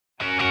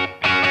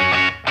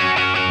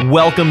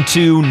Welcome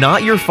to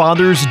Not Your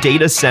Father's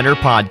Data Center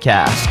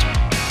podcast,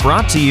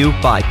 brought to you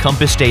by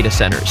Compass Data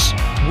Centers.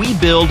 We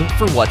build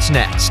for what's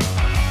next.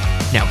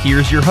 Now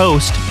here's your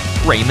host,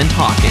 Raymond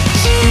Hawkins.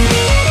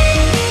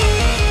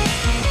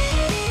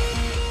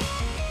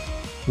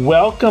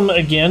 Welcome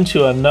again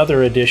to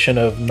another edition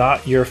of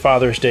Not Your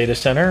Father's Data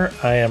Center.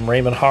 I am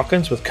Raymond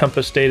Hawkins with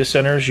Compass Data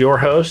Centers, your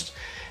host.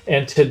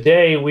 And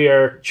today we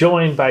are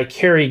joined by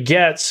Carrie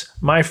Goetz,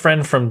 my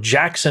friend from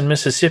Jackson,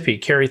 Mississippi.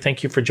 Carrie,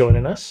 thank you for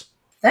joining us.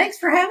 Thanks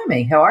for having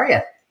me. How are you?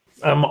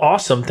 I'm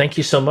awesome. Thank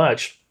you so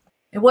much.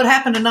 And what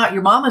happened to Not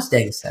Your Mama's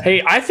Data Center?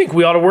 Hey, I think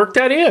we ought to work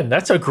that in.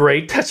 That's a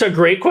great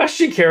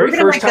question, Carrie.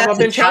 First time I've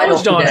been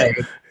challenged on it.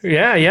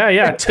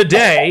 Yeah.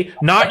 Today,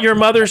 Not Your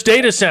Mother's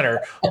Data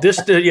Center.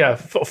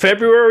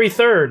 February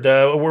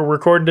 3rd. We're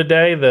recording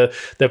today.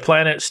 The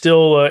planet's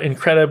still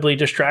incredibly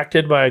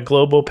distracted by a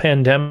global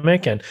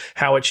pandemic and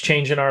how it's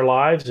changing our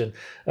lives. And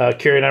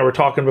Carrie and I were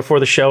talking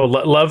before the show.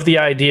 Love the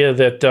idea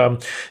that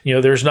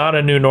there's not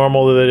a new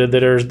normal.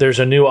 That there's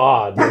a new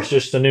odd. There's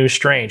just a new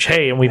strange.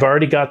 Hey, and we've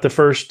already got the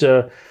first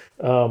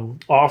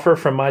offer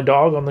from my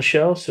dog on the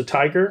show. So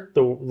Tiger,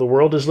 the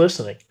world is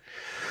listening.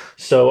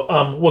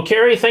 So,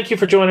 Carrie, thank you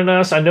for joining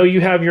us. I know you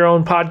have your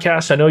own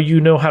podcast. I know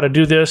you know how to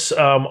do this,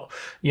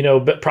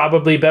 but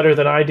probably better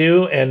than I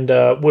do, and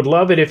would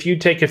love it if you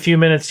take a few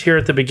minutes here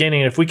at the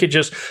beginning. If we could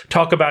just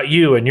talk about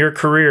you and your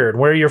career and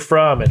where you're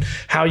from and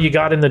how you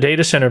got in the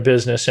data center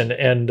business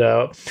and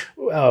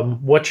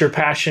what you're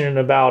passionate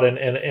about.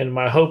 And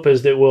my hope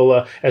is that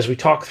we'll, as we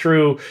talk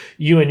through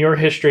you and your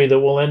history, that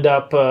we'll end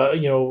up,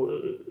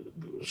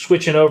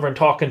 switching over and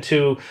talking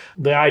to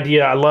the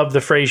idea. I love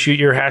the phrase,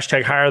 your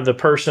hashtag, hire the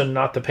person,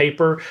 not the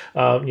paper.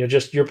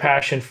 Just your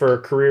passion for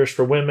careers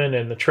for women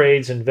and the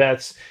trades and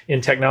vets in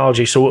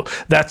technology. So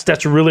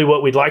that's really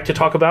what we'd like to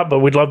talk about, but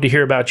we'd love to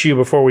hear about you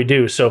before we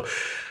do. So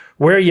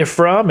where are you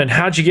from and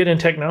how'd you get in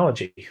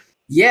technology?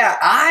 Yeah,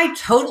 I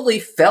totally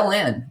fell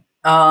in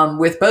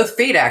with both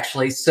feet,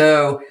 actually.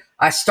 So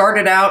I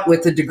started out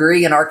with a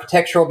degree in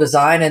architectural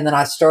design, and then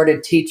I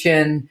started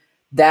teaching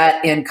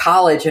that in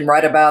college. And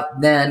right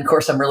about then, of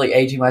course, I'm really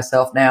aging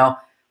myself now,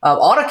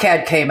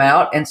 AutoCAD came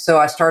out. And so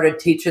I started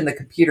teaching the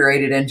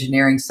computer-aided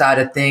engineering side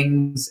of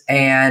things.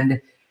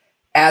 And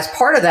as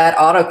part of that,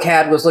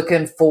 AutoCAD was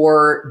looking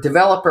for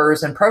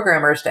developers and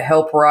programmers to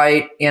help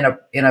write in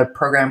a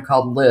program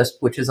called Lisp,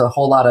 which is a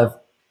whole lot of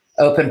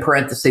open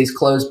parentheses,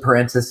 closed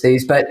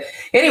parentheses. But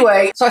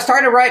anyway, so I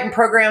started writing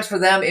programs for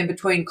them in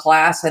between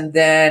class. And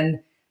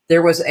then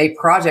there was a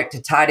project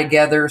to tie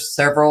together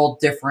several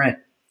different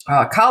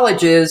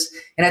colleges.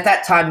 And at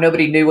that time,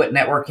 nobody knew what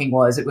networking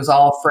was. It was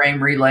all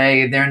frame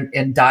relay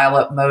and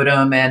dial-up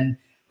modem. And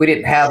we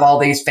didn't have all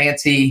these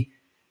fancy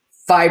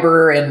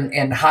fiber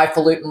and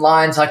highfalutin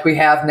lines like we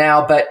have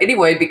now. But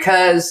anyway,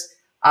 because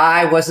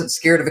I wasn't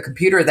scared of a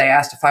computer, they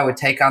asked if I would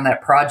take on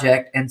that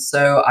project. And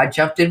so I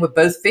jumped in with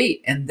both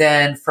feet. And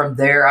then from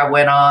there, I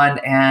went on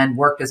and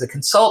worked as a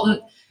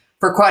consultant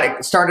for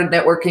started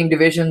networking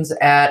divisions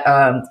at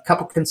a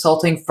couple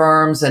consulting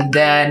firms, and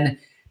then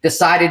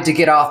decided to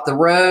get off the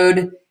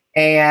road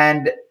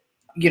and,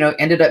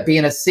 ended up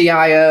being a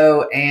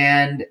CIO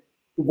and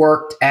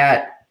worked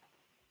at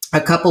a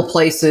couple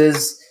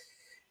places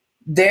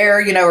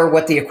there, or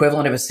what the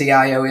equivalent of a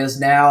CIO is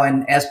now.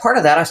 And as part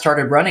of that, I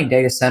started running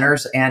data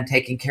centers and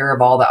taking care of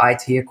all the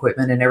IT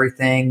equipment and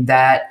everything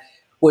that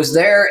was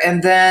there.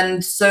 And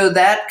then so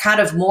that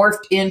kind of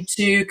morphed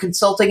into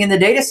consulting in the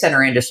data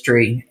center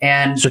industry.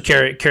 And so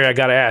Carrie, I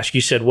got to ask, you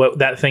said what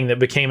that thing that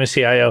became a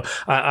CIO.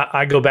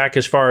 I go back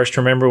as far as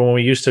to remember when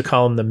we used to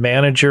call him the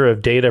manager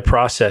of data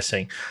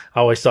processing.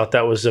 I always thought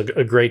that was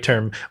a great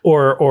term.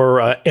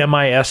 Or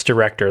MIS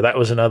director. That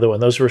was another one.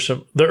 Those were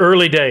the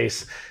early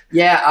days.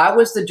 Yeah, I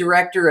was the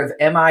director of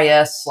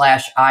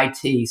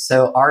MIS/IT.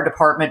 So our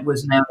department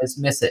was known as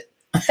Miss It.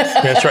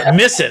 That's right.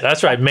 Miss it.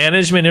 That's right.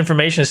 Management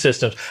Information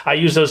Systems. I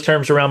use those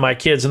terms around my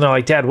kids and they're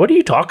like, Dad, what are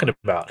you talking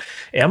about?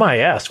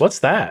 MIS, what's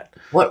that?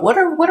 What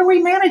are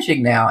we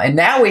managing now? And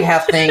now we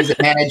have things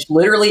that manage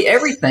literally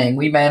everything.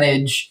 We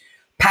manage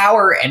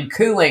power and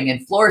cooling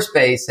and floor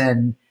space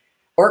and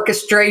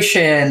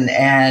orchestration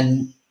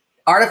and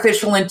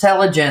artificial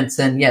intelligence.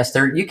 And yes,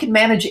 you can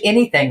manage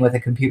anything with a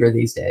computer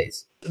these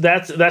days.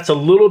 That's a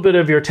little bit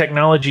of your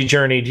technology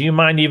journey. Do you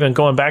mind even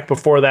going back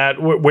before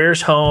that?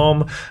 Where's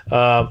home?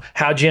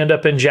 How'd you end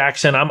up in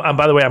Jackson?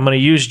 By the way, I'm going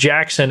to use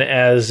Jackson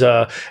as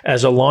a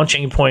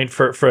launching point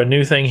for a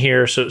new thing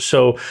here.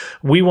 So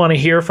we want to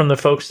hear from the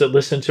folks that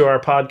listen to our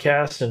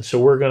podcast, and so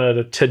we're going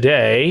to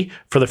today,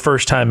 for the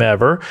first time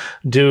ever,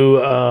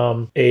 do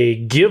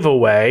a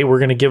giveaway. We're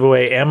going to give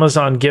away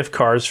Amazon gift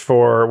cards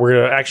we're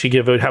going to actually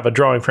have a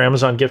drawing for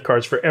Amazon gift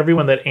cards for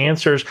everyone that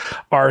answers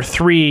our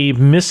 3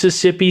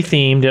 Mississippi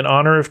themed, in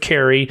honor of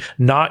Carrie,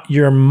 Not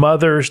Your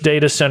Mother's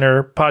Data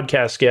Center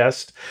podcast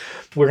guest.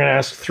 We're going to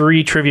ask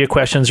 3 trivia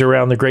questions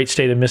around the great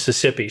state of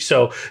Mississippi.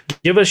 So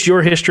give us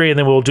your history, and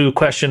then we'll do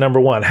question number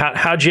 1.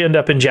 How'd you end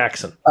up in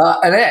Jackson?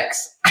 An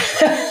ex.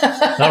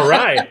 All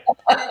right.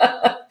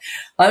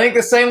 I think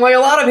the same way a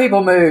lot of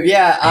people move.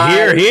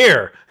 Yeah.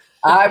 Here.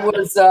 I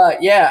was,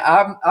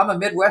 I'm a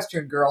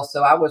Midwestern girl.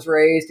 So I was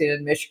raised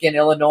in Michigan,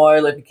 Illinois,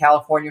 lived in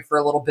California for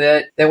a little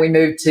bit. Then we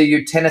moved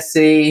to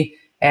Tennessee,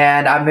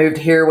 and I moved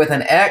here with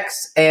an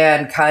ex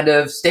and kind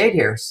of stayed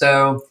here.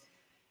 So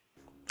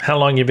how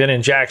long you been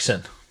in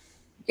Jackson?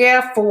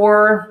 Yeah,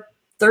 for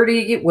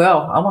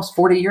almost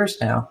 40 years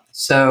now.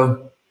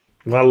 So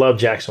I love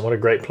Jackson. What a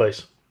great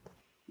place.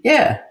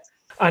 Yeah.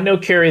 I know,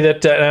 Carrie,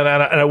 that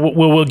and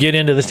we'll get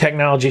into the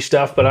technology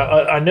stuff, but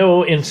I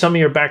know in some of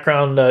your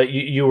background,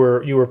 you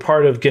were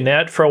part of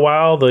Gannett for a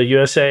while, the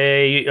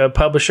USAA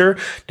publisher.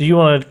 Do you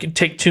want to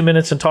take 2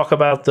 minutes and talk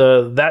about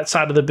that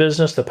side of the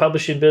business, the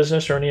publishing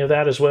business, or any of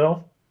that as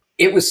well?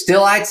 It was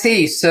still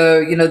IT.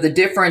 So, the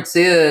difference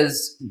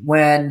is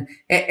and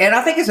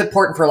I think it's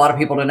important for a lot of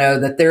people to know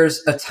that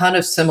there's a ton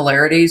of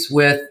similarities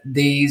with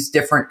these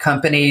different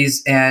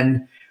companies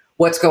and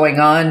what's going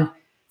on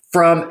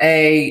from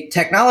a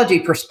technology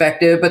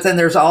perspective, but then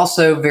there's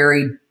also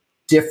very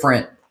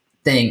different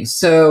things.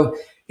 So,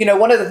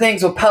 one of the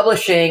things with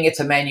publishing, it's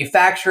a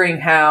manufacturing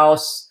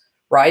house,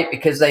 right?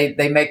 Because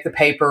they make the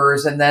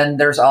papers, and then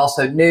there's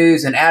also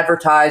news and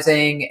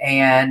advertising.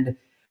 And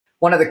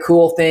one of the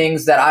cool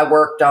things that I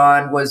worked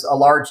on was a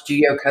large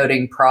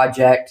geocoding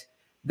project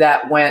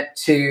that went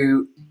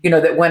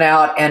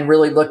out and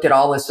really looked at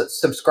all the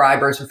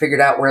subscribers and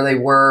figured out where they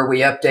were.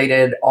 We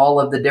updated all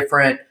of the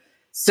different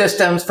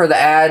systems for the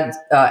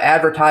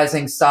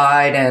advertising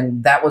side,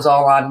 and that was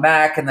all on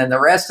Mac. And then the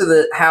rest of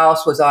the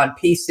house was on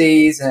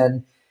PCs,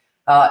 and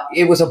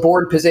it was a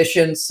board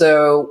position.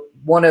 So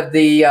one of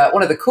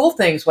the cool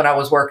things when I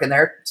was working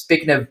there,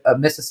 speaking of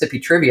Mississippi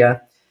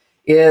trivia,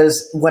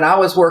 is when I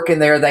was working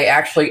there, they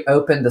actually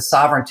opened the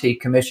Sovereignty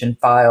Commission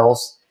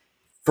files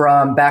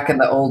from back in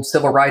the old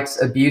civil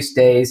rights abuse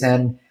days,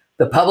 and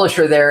the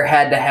publisher there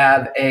had to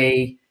have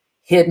a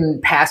hidden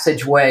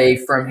passageway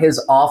from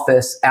his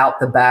office out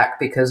the back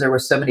because there were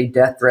so many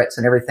death threats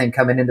and everything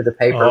coming into the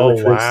paper.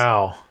 Oh,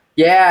 wow.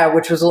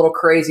 Which was a little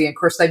crazy. And of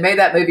course, they made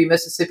that movie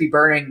Mississippi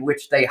Burning,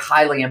 which they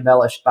highly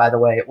embellished, by the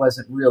way. It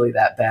wasn't really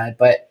that bad.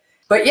 But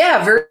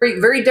yeah, very,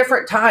 very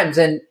different times.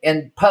 And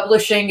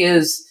publishing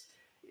is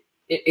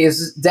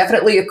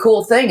definitely a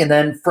cool thing. And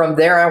then from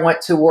there, I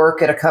went to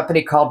work at a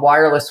company called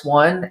Wireless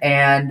One,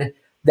 and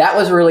that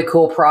was a really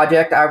cool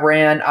project. I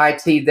ran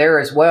IT there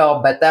as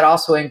well, but that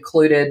also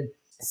included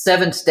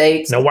 7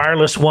 states. Now,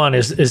 Wireless One,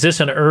 is this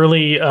an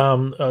early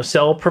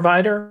cell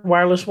provider,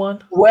 Wireless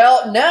One?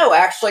 Well, no,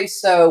 actually.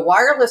 So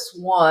Wireless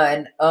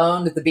One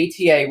owned the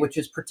BTA, which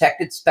is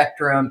protected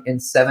spectrum in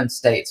 7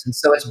 states. And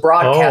so it's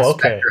broadcast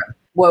spectrum.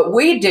 What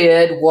we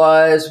did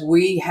was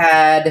we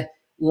had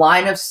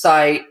line of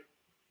sight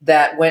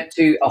that went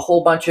to a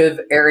whole bunch of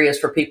areas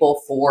for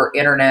people for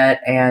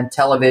internet and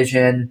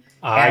television.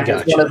 And it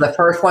was one of the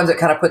first ones that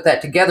kind of put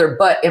that together,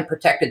 but in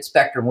protected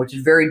spectrum, which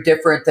is very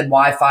different than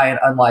Wi-Fi and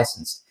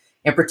unlicensed.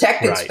 In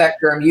protected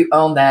spectrum, you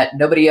own that.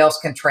 Nobody else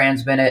can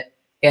transmit it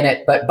in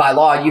it, but by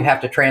law, you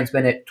have to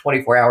transmit it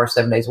 24 hours,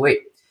 7 days a week.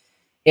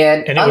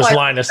 And it was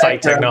line of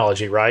sight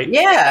technology, right?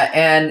 Yeah.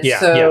 And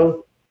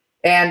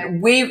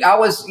and I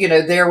was,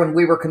 there when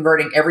we were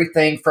converting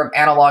everything from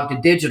analog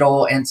to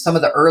digital, and some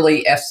of the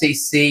early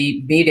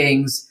FCC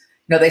meetings,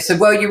 they said,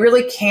 well, you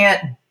really can't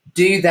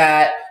do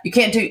that. You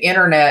can't do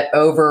internet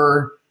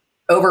over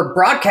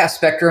broadcast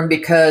spectrum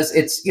because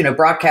it's,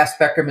 broadcast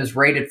spectrum is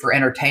rated for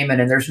entertainment,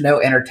 and there's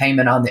no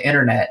entertainment on the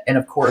internet. And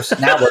of course,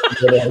 now what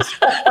it is.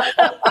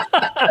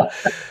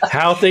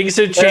 How things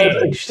have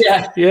changed.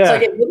 Yeah. It's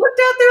like, if you looked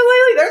out there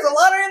lately, there's a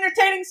lot of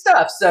entertaining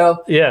stuff.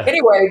 So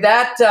anyway,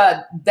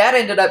 that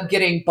ended up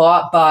getting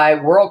bought by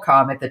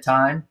WorldCom at the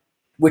time,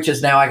 which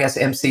is now, I guess,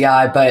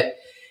 MCI. But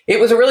it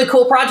was a really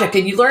cool project,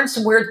 and you learned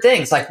some weird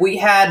things. Like, we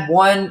had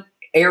one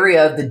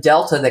area of the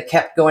Delta that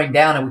kept going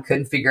down, and we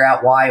couldn't figure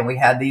out why. And we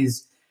had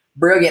these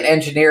brilliant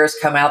engineers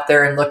come out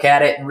there and look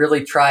at it and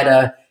really try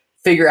to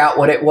figure out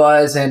what it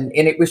was. And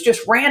it was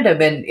just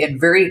random and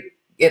very,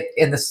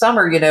 in the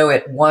summer,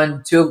 at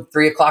 1, 2,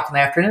 3 o'clock in the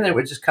afternoon, it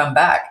would just come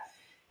back.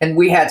 And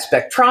we had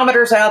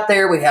spectrometers out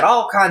there. We had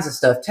all kinds of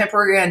stuff,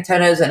 temporary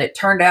antennas. And it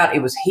turned out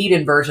it was heat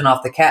inversion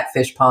off the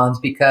catfish ponds,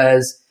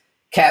 because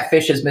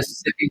catfish is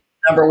Mississippi's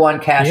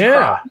 #1 cash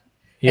crop.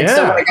 And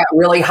so when it got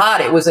really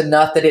hot, it was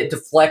enough that it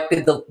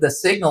deflected the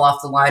signal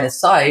off the line of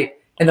sight.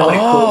 And then when it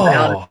cooled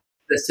down,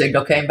 the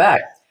signal came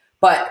back.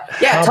 But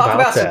talk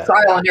about some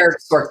trial and error to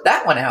sort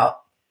that one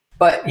out.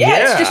 But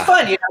it's just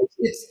fun.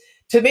 It's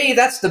to me,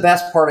 that's the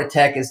best part of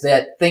tech, is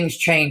that things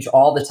change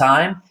all the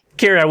time.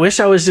 Carrie, I wish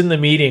I was in the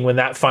meeting when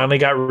that finally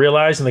got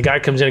realized, and the guy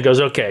comes in and goes,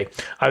 okay,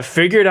 I've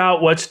figured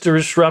out what's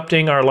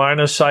disrupting our line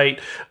of sight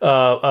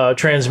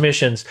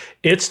transmissions.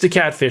 It's the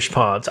catfish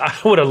ponds. I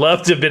would have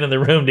loved to have been in the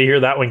room to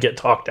hear that one get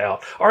talked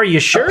out. Are you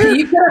sure?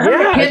 You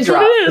that's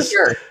what it is.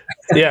 Sure.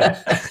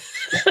 Yeah.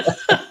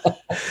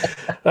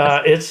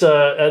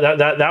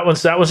 That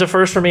was the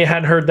first for me. I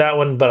hadn't heard that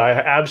one, but I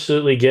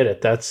absolutely get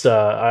it. That's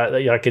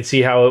I could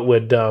see how it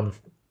would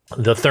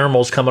the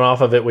thermals coming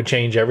off of it would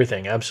change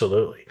everything.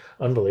 Absolutely.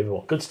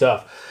 Unbelievable. Good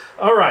stuff.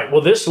 All right.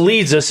 Well, this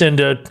leads us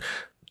into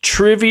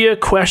trivia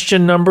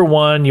question number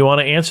one. You want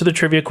to answer the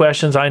trivia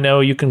questions. I know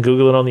you can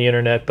Google it on the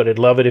internet, but I'd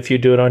love it if you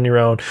do it on your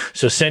own.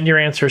 So send your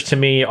answers to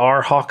me,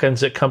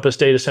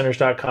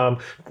 rhawkins@compassdatacenters.com.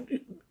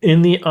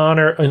 In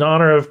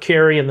honor of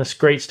Carrie and this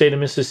great state of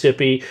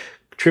Mississippi.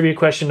 Trivia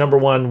question number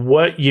one,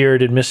 what year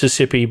did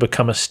Mississippi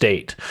become a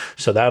state?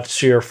 So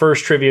that's your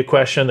first trivia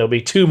question. There'll be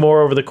two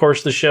more over the course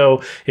of the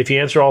show. If you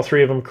answer all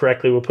three of them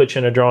correctly, we'll put you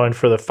in a drawing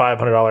for the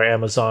 $500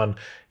 Amazon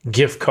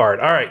gift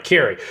card. All right,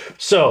 Carrie.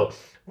 So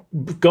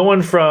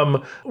going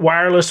from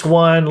wireless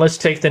one, let's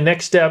take the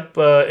next step.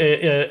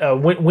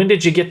 When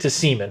did you get to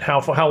Siemens?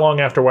 How long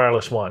after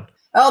wireless one?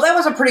 Oh, that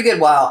was a pretty good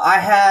while.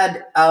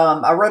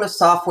 I wrote a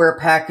software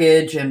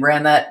package and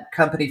ran that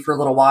company for a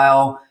little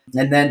while.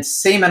 And then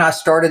Siemens, I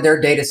started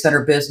their data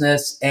center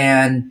business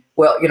and,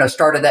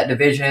 started that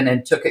division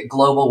and took it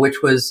global,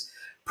 which was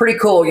pretty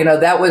cool.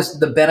 That was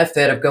the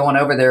benefit of going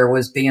over there,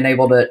 was being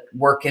able to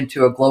work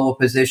into a global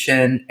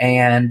position.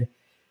 And,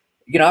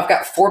 I've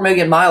got 4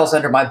 million miles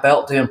under my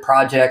belt doing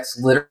projects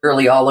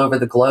literally all over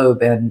the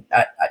globe. And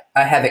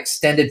I have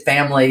extended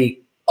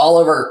family all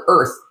over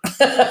Earth,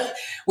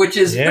 which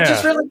is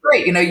really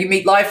great. You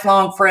meet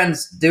lifelong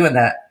friends doing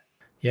that.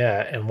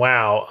 Yeah. And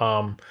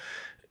wow.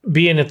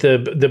 Being at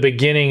the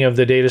beginning of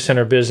the data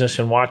center business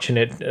and watching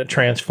it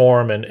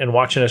transform and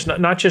watching us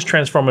not just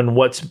transform in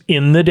what's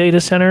in the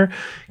data center,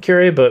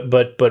 Carrie,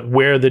 but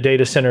where the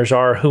data centers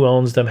are, who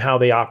owns them, how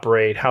they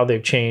operate, how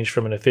they've changed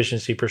from an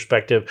efficiency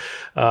perspective.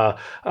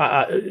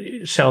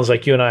 It sounds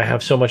like you and I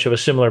have so much of a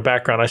similar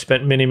background. I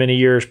spent many, many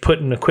years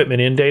putting equipment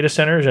in data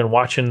centers and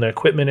watching the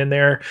equipment in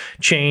there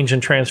change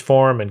and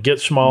transform and get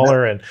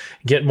smaller and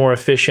get more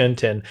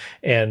efficient and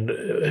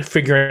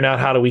figuring out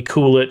how do we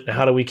cool it,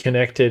 how do we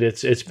connect it.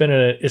 It's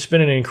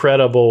been an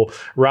incredible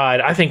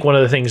ride. I think one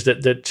of the things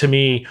that to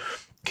me,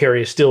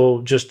 Carrie, is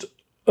still just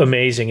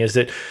amazing is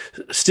that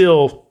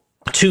still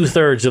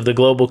 2/3 of the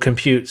global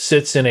compute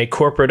sits in a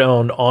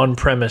corporate-owned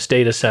on-premise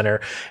data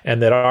center,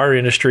 and that our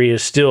industry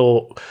is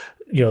still,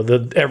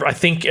 I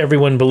think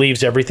everyone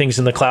believes everything's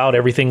in the cloud,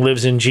 everything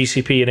lives in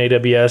GCP and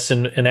AWS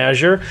and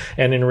Azure,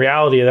 and in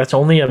reality, that's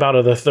only about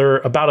a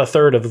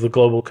third of the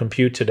global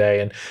compute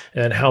today,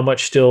 and how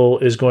much still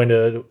is going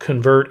to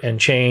convert and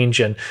change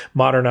and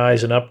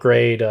modernize and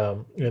upgrade.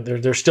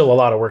 There's still a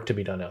lot of work to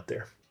be done out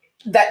there.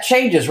 That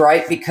changes,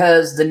 right?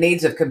 Because the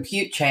needs of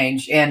compute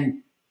change, and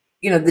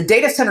the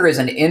data center as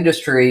an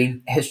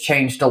industry has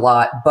changed a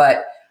lot,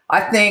 but I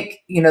think,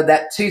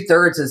 that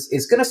 2/3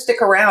 is going to stick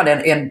around.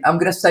 And I'm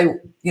going to say,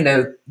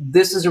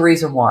 this is a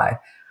reason why.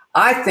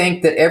 I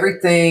think that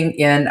everything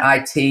in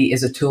IT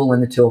is a tool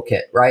in the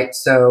toolkit, right?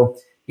 So,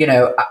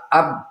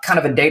 I'm kind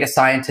of a data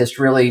scientist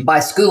really by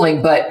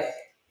schooling, but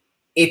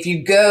if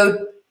you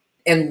go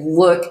and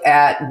look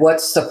at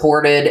what's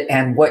supported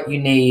and what you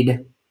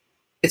need,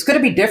 it's going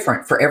to be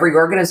different for every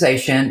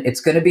organization.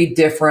 It's going to be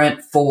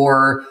different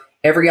for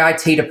every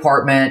IT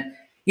department.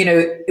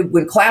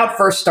 When cloud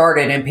first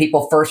started and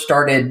people first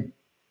started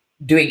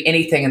doing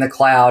anything in the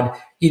cloud,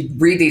 you'd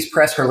read these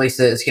press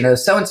releases,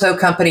 so-and-so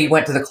company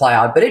went to the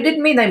cloud, but it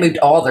didn't mean they moved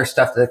all their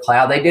stuff to the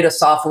cloud. They did a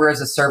software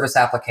as a service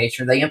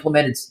application. They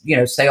implemented,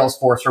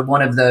 Salesforce or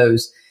one of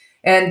those.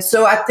 And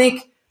so I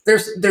think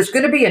there's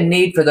going to be a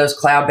need for those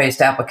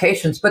cloud-based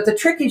applications, but the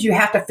trick is you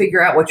have to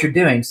figure out what you're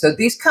doing. So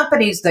these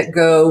companies that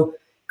go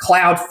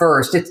cloud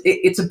first,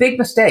 it's a big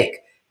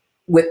mistake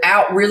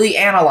without really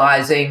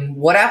analyzing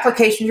what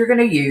applications you're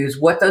going to use,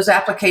 what those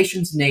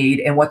applications need,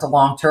 and what the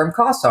long-term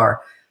costs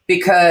are.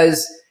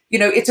 Because,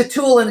 it's a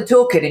tool in the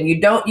toolkit, and you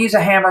don't use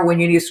a hammer when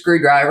you need a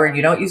screwdriver, and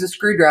you don't use a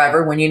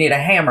screwdriver when you need a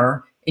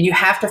hammer, and you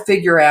have to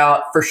figure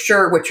out for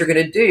sure what you're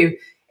going to do.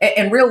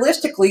 And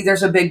realistically,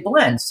 there's a big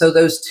blend. So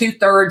those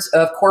 2/3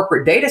 of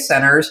corporate data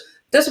centers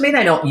doesn't mean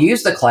they don't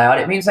use the cloud.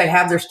 It means they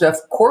have their stuff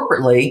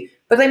corporately,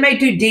 but they may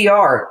do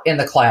DR in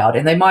the cloud,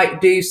 and they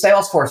might do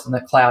Salesforce in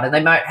the cloud, and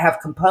they might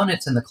have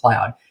components in the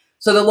cloud.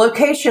 So the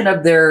location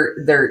of their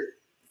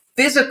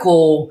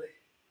physical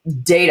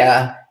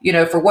data,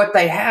 for what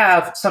they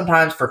have,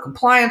 sometimes for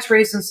compliance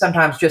reasons,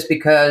 sometimes just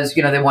because,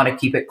 they want to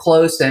keep it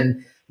close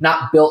and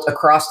not built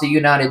across the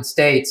United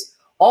States.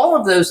 All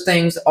of those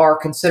things are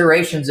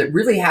considerations that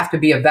really have to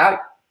be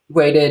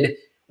evaluated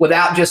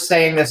without just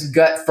saying this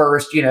gut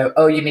first,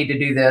 oh, you need to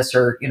do this,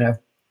 or,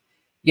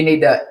 you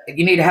need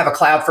to have a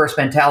cloud first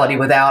mentality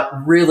without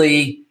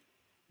really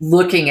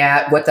looking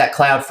at what that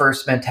cloud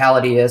first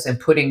mentality is and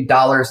putting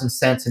dollars and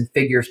cents and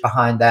figures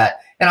behind that.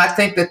 And I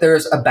think that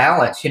there's a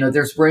balance,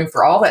 there's room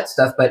for all that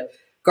stuff. But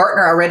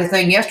Gartner, I read a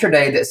thing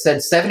yesterday that said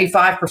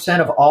 75%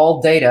 of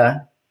all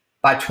data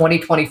by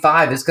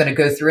 2025 is going to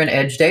go through an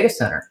edge data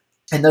center.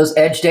 And those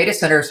edge data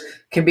centers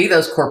can be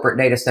those corporate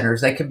data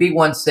centers. They can be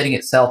ones sitting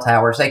at cell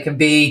towers. They can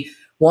be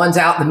ones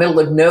out in the middle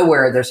of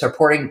nowhere. They're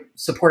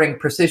supporting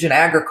precision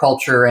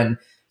agriculture and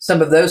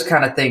some of those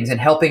kind of things,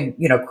 and helping,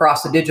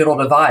 cross the digital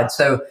divide.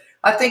 So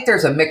I think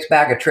there's a mixed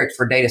bag of tricks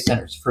for data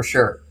centers for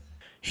sure.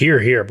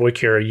 Here, boy,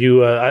 Carrie, you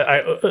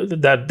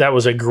that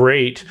was a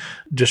great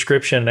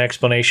description and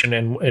explanation,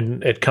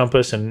 and at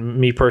Compass, and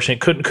me personally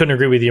couldn't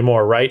agree with you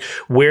more. Right,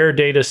 where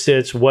data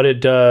sits, what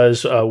it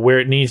does, where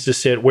it needs to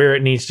sit, where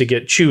it needs to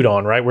get chewed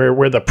on, right,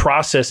 where the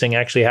processing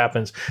actually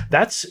happens.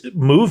 That's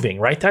moving,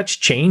 right? That's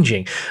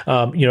changing.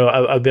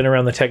 I've been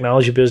around the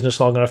technology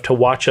business long enough to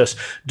watch us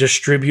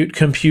distribute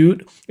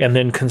compute and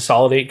then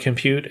consolidate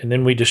compute, and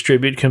then we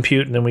distribute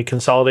compute and then we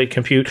consolidate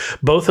compute.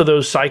 Both of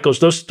those cycles,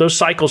 those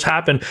cycles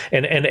happen,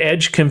 and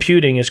edge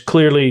computing is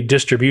clearly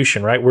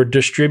distribution, right? We're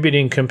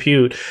distributing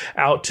compute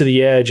out to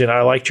the edge. And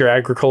I liked your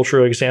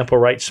agricultural example,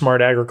 right? Smart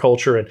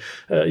agriculture, and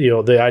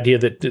the idea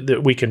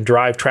that we can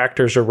drive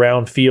tractors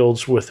around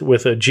fields with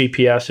a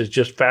GPS is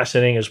just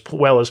fascinating, as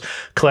well as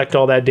collect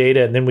all that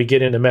data. And then we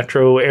get into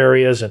metro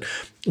areas and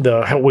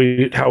how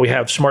we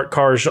have smart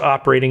cars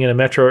operating in a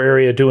metro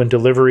area doing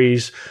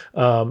deliveries.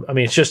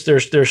 It's just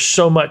there's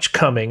so much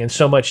coming and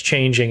so much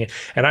changing.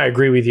 And I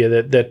agree with you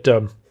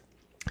that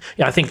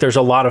I think there's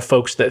a lot of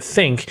folks that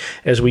think,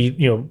 as we,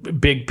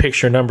 big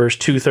picture numbers,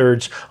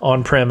 2/3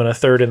 on-prem and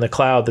 1/3 in the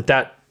cloud,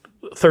 that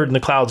third in the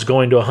cloud is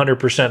going to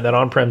 100%, that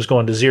on-prem is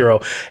going to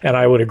 0. And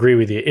I would agree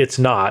with you. It's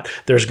not.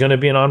 There's going to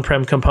be an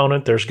on-prem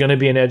component, there's going to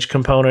be an edge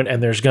component,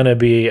 and there's going to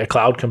be a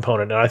cloud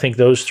component. And I think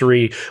those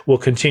three will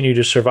continue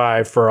to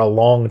survive for a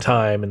long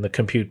time in the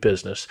compute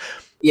business.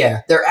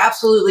 Yeah, they're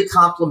absolutely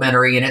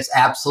complementary, and it's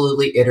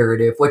absolutely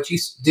iterative. What you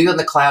do in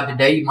the cloud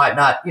today, you might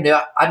not,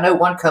 I know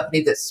one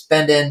company that's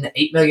spending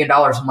 $8 million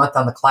a month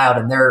on the cloud,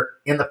 and they're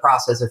in the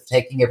process of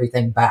taking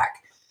everything back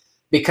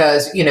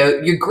because,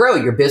 you grow,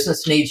 your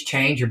business needs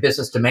change, your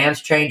business demands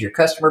change, your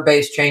customer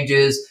base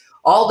changes,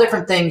 all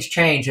different things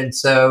change. And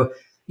so,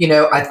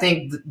 I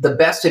think the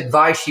best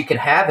advice you can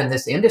have in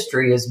this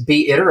industry is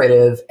be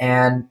iterative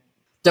and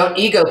don't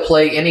ego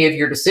play any of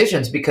your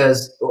decisions,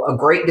 because a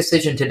great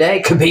decision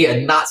today could be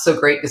a not so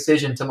great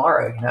decision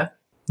tomorrow,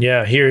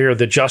 Yeah, here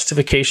the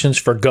justifications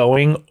for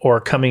going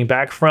or coming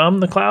back from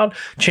the cloud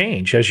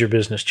change as your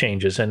business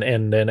changes, and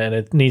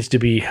it needs to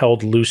be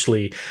held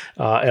loosely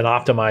and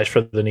optimized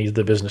for the needs of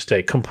the business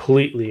today.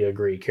 Completely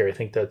agree, Carrie. I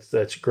think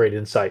that's great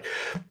insight.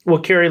 Well,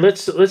 Carrie,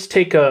 let's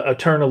take a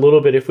turn a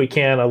little bit if we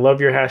can. I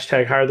love your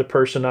hashtag hire the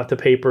person, not the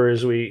paper,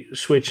 as we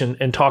switch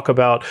and talk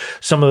about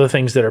some of the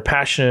things that are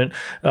passionate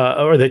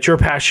or that you're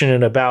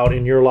passionate about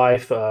in your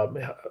life,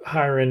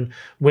 hiring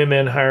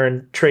women,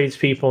 hiring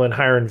tradespeople, and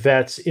hiring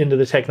vets into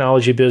the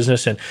technology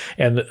business,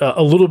 and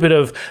a little bit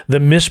of the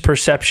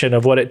misperception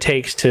of what it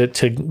takes to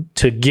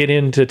get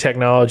into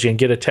technology and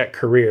get a tech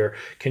career.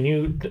 Can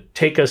you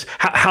take us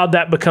how'd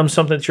that become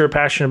something that you're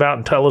passionate about,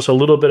 and tell us a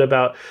little bit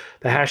about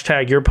the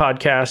hashtag, your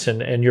podcast,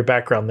 and your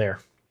background there?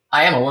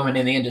 I am a woman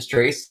in the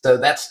industry, so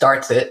that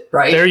starts it,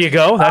 right? There you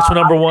go. That's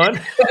number one.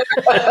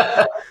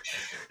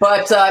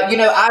 But,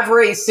 I've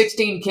raised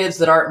 16 kids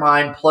that aren't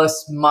mine,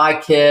 plus my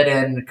kid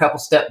and a couple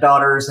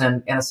stepdaughters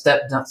and a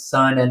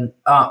stepson. And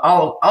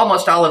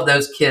almost all of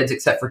those kids,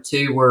 except for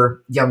 2,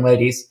 were young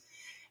ladies.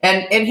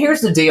 And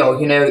here's the deal.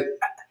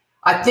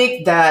 I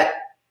think that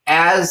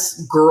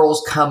as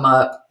girls come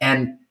up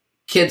and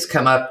kids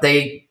come up,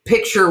 they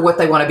picture what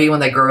they want to be when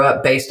they grow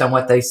up based on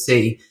what they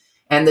see.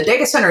 And the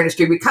data center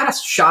industry, we kind of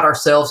shot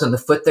ourselves in the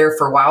foot there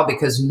for a while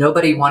because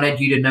nobody wanted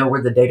you to know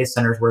where the data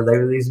centers were. They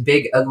were these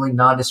big, ugly,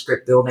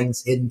 nondescript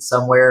buildings hidden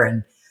somewhere.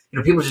 And,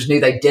 people just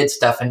knew they did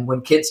stuff. And when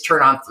kids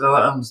turn on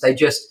phones,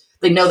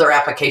 they know their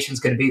application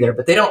is going to be there,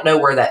 but they don't know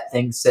where that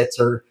thing sits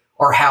or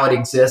how it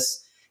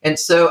exists. And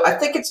so I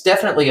think it's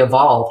definitely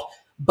evolved.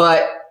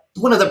 But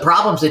one of the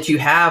problems that you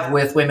have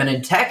with women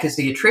in tech is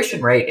the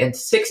attrition rate. And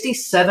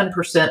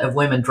 67% of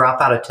women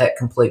drop out of tech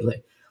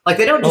completely. Like,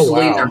 they don't just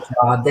leave their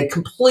job, they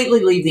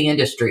completely leave the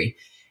industry.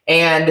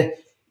 And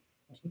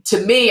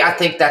to me, I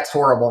think that's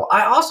horrible.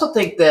 I also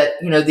think that,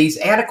 these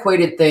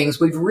antiquated things,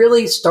 we've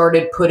really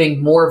started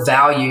putting more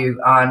value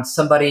on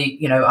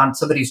somebody, on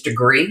somebody's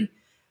degree,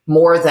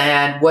 more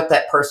than what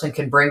that person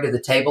can bring to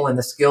the table and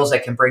the skills they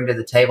can bring to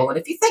the table. And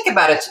if you think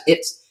about it,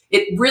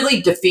 it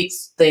really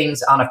defeats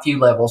things on a few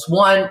levels.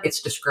 One,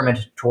 it's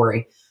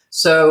discriminatory.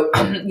 So,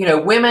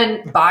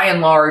 women by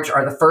and large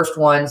are the first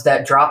ones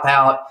that drop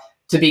out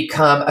to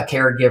become a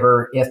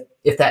caregiver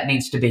if that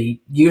needs to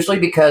be, usually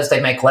because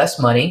they make less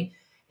money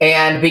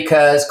and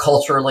because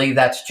culturally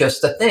that's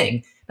just a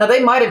thing. Now,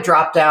 they might have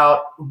dropped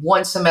out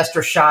 1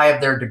 semester shy of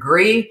their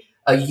degree,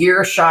 a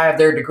year shy of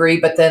their degree,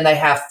 but then they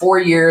have 4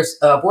 years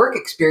of work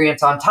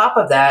experience on top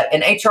of that,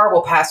 and HR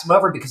will pass them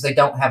over because they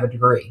don't have a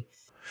degree.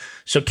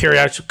 So, Carrie,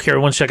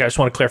 1 second. I just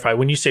want to clarify.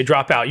 When you say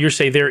drop out, you're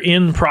saying they're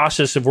in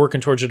process of working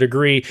towards a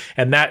degree,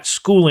 and that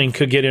schooling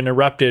could get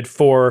interrupted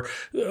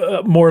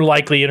more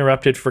likely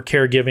interrupted for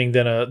caregiving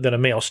than a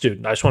male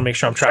student. I just want to make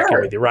sure I'm tracking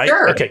with you, right?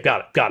 Sure. Okay,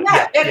 got it.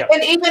 Yeah,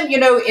 and even,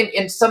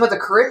 in some of the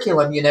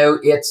curriculum,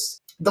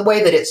 it's the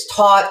way that it's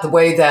taught, the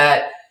way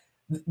that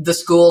the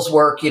schools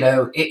work,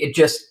 it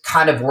just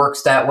kind of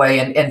works that way.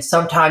 And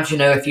sometimes,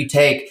 if you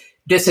take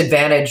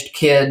disadvantaged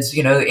kids,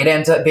 it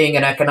ends up being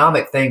an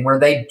economic thing where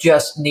they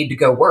just need to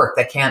go work.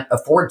 They can't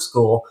afford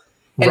school.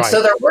 And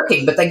so they're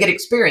working, but they get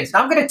experience.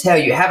 And I'm going to tell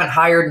you, having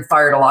hired and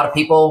fired a lot of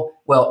people,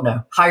 well,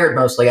 no, hired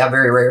mostly. I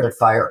very rarely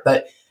fire,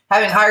 but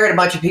having hired a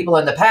bunch of people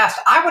in the past,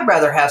 I would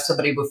rather have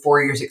somebody with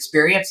 4 years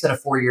experience than a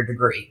 4-year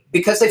degree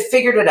because they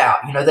figured it out.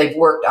 They've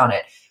worked on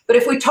it. But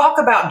if we talk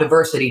about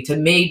diversity, to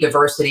me,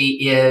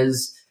 diversity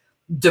is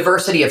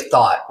diversity of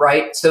thought,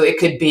 right? So it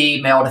could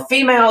be male to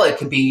female, it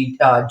could be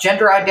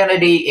gender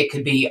identity, it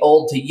could be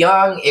old to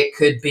young, it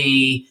could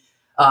be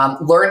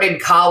learned in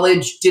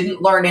college,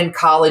 didn't learn in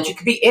college. It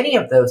could be any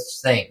of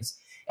those things.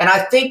 And I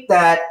think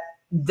that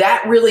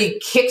really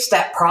kicks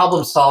that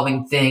problem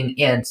solving thing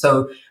in.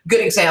 So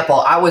good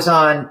example, I was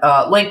on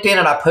LinkedIn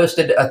and I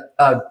posted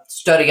a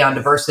study on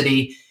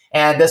diversity,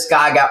 and this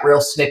guy got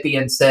real snippy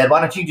and said, why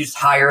don't you just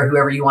hire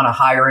whoever you want to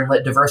hire and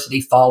let diversity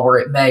fall where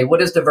it may? What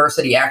does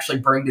diversity actually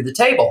bring to the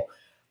table?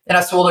 And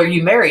I said, well, are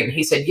you married? And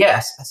he said,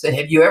 yes. I said,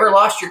 have you ever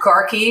lost your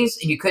car keys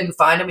and you couldn't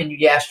find them and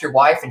you asked your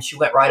wife and she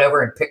went right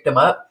over and picked them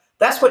up?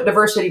 That's what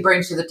diversity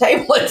brings to the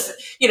table. It's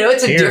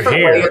a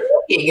different way of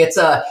looking. It's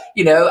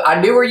I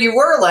knew where you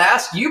were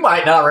last. You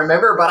might not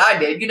remember, but I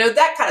did,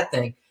 that kind of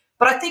thing.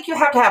 But I think you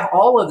have to have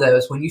all of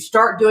those when you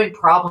start doing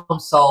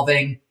problem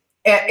solving.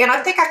 And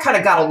I think I kind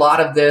of got a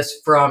lot of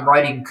this from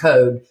writing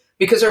code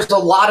because there's a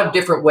lot of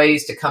different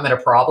ways to come at a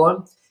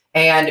problem.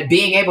 And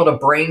being able to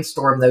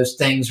brainstorm those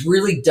things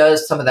really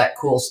does some of that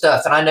cool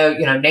stuff. And I know,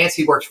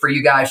 Nancy works for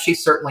you guys.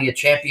 She's certainly a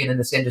champion in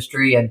this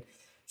industry, and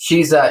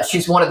she's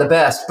one of the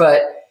best.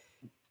 But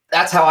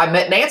that's how I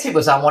met Nancy,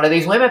 was on one of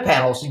these women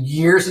panels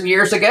years and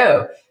years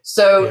ago.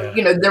 So,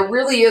 there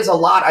really is a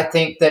lot, I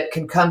think, that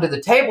can come to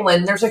the table.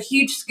 And there's a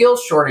huge skill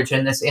shortage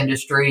in this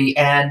industry.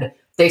 And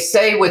they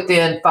say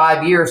within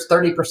 5 years,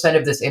 30%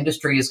 of this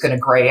industry is going to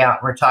gray out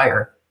and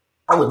retire.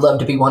 I would love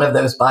to be one of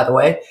those, by the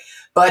way.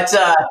 But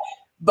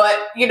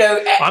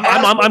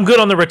I'm good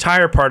on the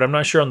retire part. I'm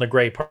not sure on the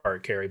gray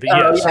part, Carrie, but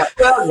yes. Yeah.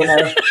 Well,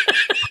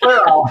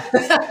 we're all.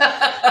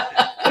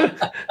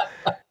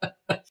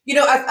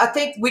 I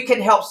think we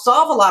can help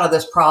solve a lot of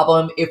this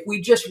problem if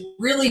we just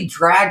really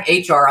drag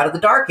HR out of the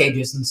dark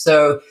ages. And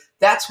so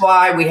that's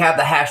why we have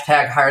the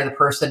hashtag hire the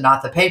person,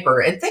 not the paper.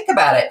 And think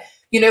about it.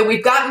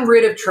 We've gotten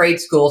rid of trade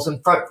schools,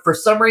 and for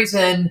some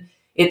reason,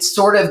 it's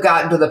sort of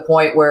gotten to the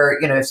point where,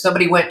 if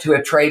somebody went to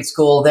a trade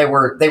school, they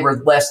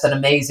were less than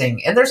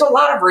amazing. And there's a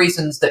lot of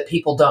reasons that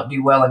people don't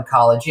do well in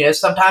college.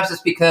 Sometimes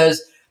it's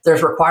because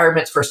there's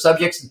requirements for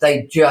subjects that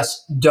they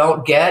just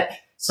don't get.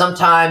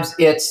 Sometimes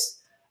it's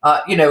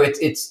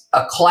it's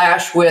a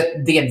clash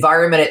with the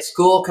environment at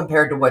school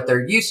compared to what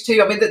they're used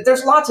to. I mean,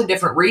 there's lots of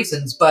different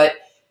reasons, but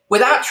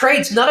without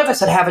trades, none of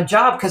us would have a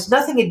job because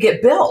nothing would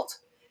get built.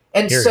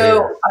 And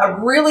so I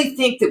really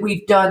think that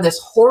we've done this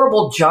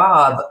horrible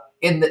job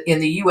in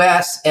the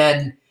U.S.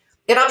 and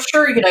I'm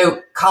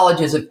sure,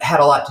 colleges have had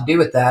a lot to do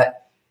with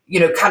that,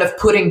 kind of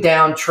putting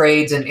down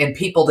trades and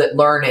people that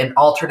learn in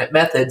alternate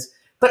methods.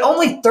 But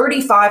only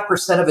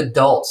 35% of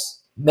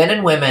adults, men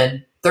and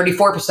women,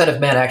 34% of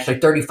men, actually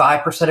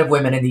 35% of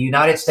women in the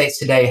United States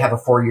today have a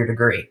 4-year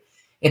degree.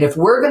 And if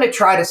we're going to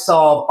try to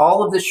solve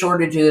all of the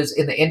shortages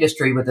in the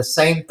industry with the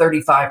same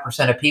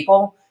 35% of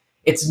people,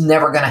 it's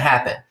never going to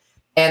happen.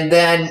 And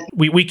then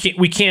we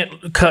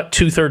can't cut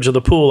 2/3 of the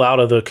pool out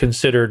of the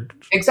considered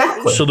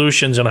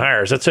solutions and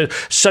hires. That's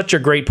such a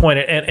great point.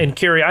 And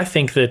Carrie, I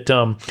think that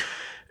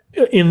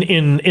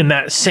in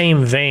that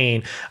same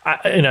vein,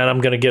 and I'm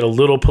going to get a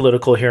little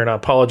political here, and I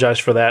apologize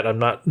for that. I'm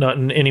not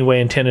in any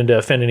way intending to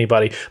offend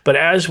anybody. But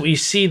as we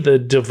see the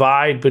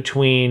divide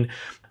between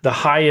the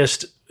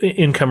highest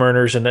income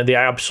earners and the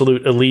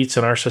absolute elites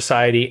in our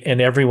society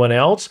and everyone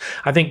else,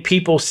 I think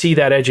people see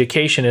that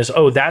education as,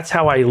 oh, that's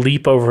how I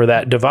leap over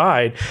that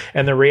divide.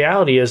 And the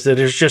reality is that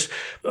there's just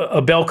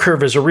a bell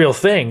curve is a real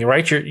thing,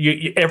 right?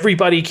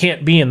 Everybody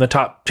can't be in the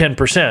top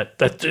 10%.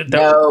 That's the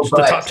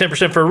top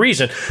 10% for a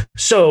reason.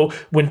 So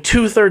when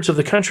 2/3 of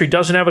the country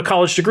doesn't have a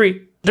college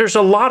degree, there's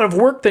a lot of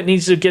work that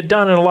needs to get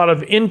done and a lot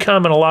of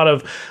income and a lot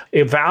of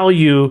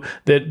value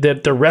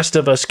that the rest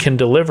of us can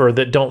deliver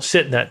that don't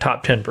sit in that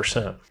top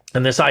 10%.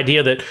 And this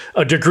idea that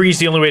a degree is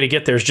the only way to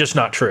get there is just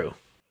not true.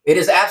 It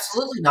is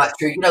absolutely not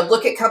true.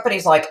 Look at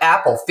companies like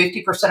Apple.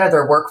 50% of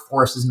their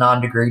workforce is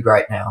non-degreed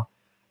right now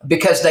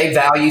because they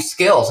value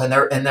skills and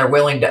they're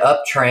willing to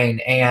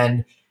uptrain.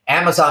 And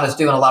Amazon is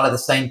doing a lot of the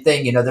same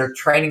thing. They're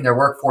training their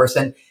workforce.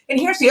 And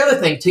here's the other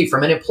thing too,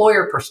 from an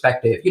employer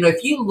perspective.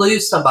 If you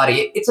lose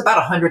somebody, it's about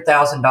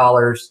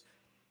 $100,000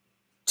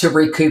 to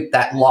recoup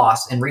that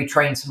loss and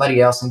retrain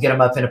somebody else and get them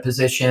up in a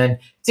position.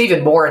 It's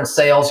even more in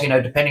sales,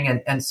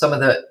 depending on some of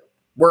the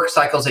work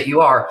cycles that you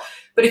are.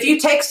 But if you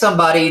take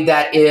somebody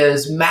that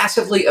is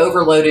massively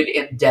overloaded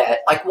in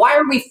debt, like why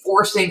are we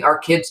forcing our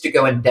kids to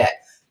go in debt?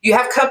 You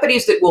have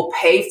companies that will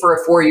pay for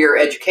a 4-year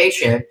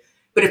education,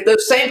 but if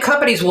those same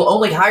companies will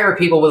only hire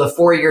people with a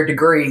 4-year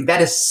degree,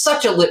 that is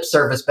such a lip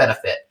service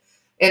benefit.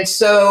 And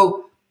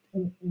so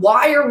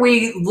why are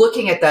we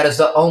looking at that as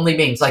the only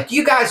means? Like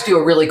you guys do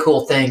a really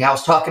cool thing. I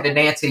was talking to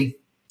Nancy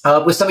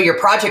with some of your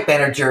project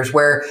managers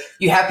where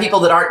you have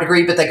people that aren't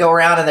degreed, but they go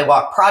around and they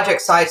walk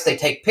project sites, they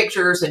take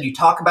pictures and you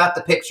talk about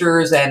the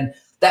pictures and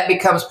that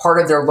becomes part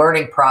of their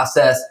learning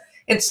process.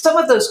 And some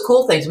of those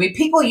cool things, I mean,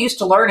 people used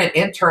to learn in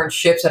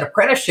internships and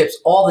apprenticeships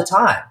all the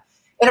time.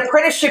 In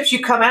apprenticeships,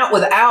 you come out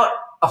without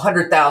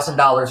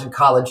 $100,000 in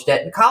college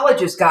debt. And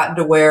college has gotten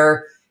to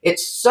where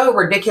it's so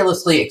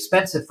ridiculously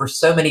expensive for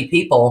so many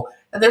people.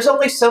 And there's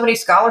only so many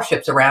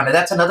scholarships around. And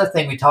that's another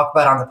thing we talk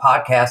about on the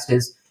podcast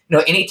is,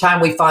 anytime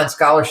we find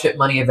scholarship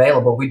money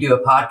available, we do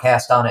a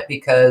podcast on it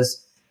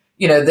because,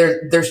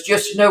 there's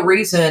just no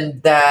reason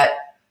that,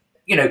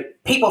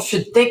 people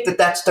should think that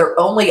that's their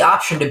only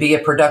option to be a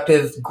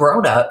productive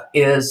grown-up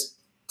is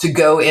to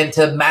go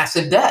into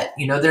massive debt.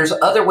 There's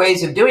other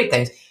ways of doing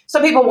things.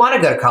 Some people want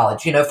to go to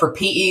college, for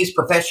PEs,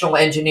 professional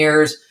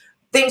engineers,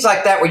 things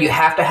like that, where you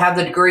have to have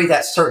the degree.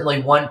 That's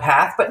certainly one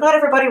path, but not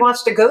everybody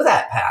wants to go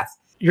that path.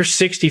 Your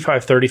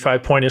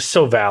 65-35 point is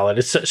so valid.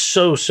 It's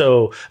so.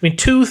 I mean,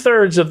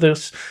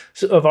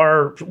 2/3 of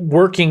our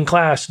working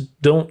class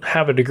don't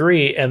have a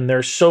degree, and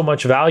there's so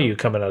much value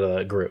coming out of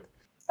that group.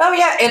 Oh,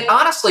 yeah. And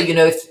honestly,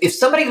 if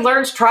somebody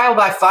learns trial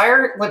by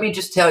fire, let me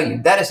just tell you,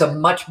 that is a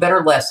much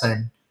better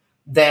lesson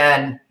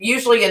than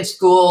usually in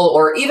school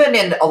or even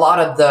in a lot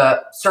of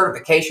the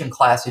certification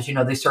classes.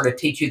 They sort of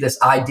teach you this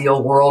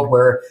ideal world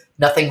where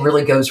nothing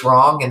really goes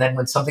wrong. And then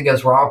when something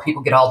goes wrong,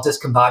 people get all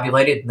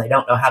discombobulated and they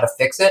don't know how to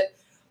fix it.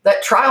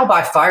 That trial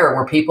by fire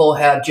where people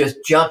have just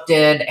jumped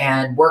in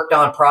and worked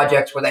on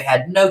projects where they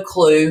had no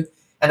clue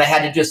and they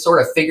had to just sort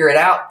of figure it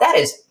out, that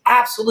is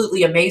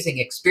absolutely amazing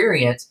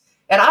experience.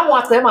 And I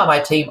want them on my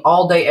team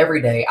all day,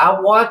 every day. I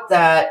want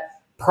that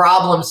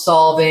problem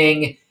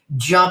solving,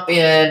 jump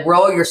in,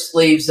 roll your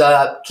sleeves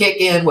up, kick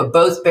in with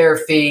both bare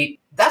feet.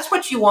 That's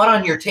what you want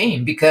on your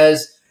team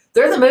because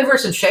they're the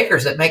movers and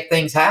shakers that make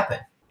things happen.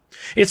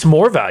 It's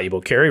more valuable,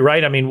 Carrie,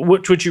 right? I mean,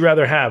 which would you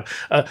rather have?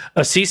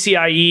 A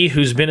CCIE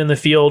who's been in the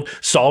field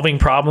solving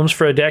problems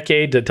for a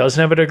decade that doesn't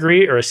have a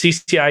degree, or a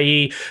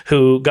CCIE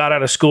who got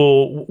out of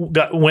school,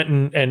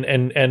 went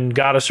and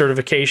got a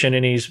certification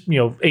and he's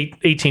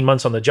 18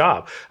 months on the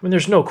job? I mean,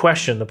 there's no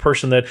question the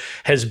person that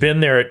has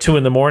been there at 2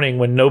 a.m.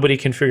 when nobody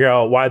can figure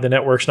out why the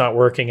network's not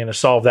working and to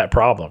solve that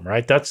problem,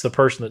 right? That's the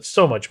person that's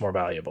so much more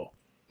valuable.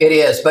 It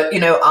is. But,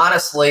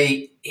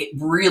 honestly, it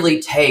really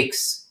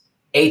takes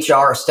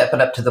HR stepping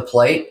up to the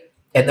plate.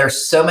 And there's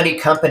so many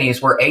companies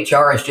where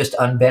HR is just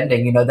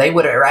unbending. They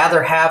would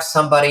rather have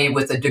somebody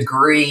with a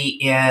degree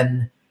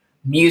in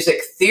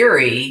music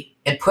theory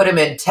and put them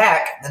in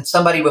tech than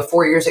somebody with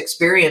 4 years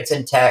experience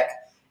in tech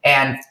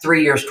and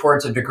 3 years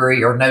towards a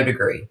degree or no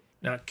degree.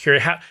 Now, Carrie,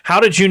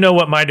 how did you know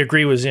what my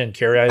degree was in,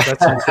 Carrie?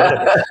 That's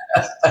incredible.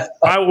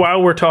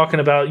 While we're talking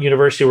about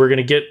university, we're going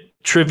to get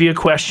trivia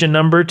question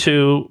number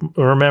 2.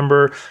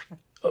 Remember,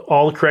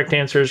 all the correct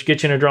answers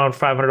get you in a draw on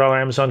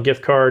 $500 Amazon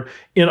gift card.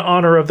 In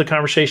honor of the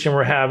conversation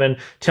we're having,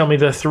 tell me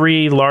the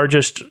 3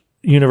 largest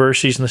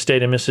universities in the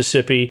state of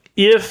Mississippi.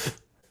 If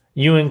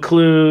you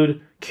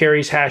include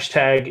Carrie's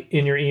hashtag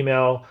in your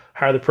email,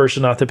 hire the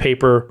person, not the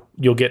paper,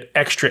 you'll get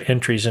extra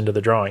entries into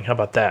the drawing. How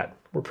about that?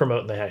 We're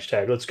promoting the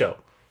hashtag. Let's go.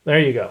 There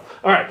you go.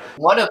 All right.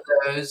 One of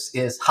those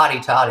is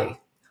Hotty Toddy.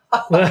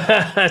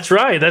 That's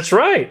right.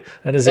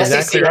 That is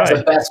exactly right. That's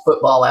the best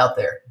football out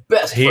there.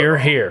 Best here,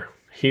 football.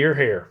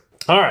 Here.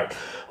 All right.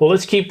 Well,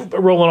 let's keep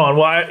rolling on.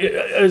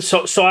 Well,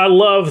 so I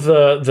love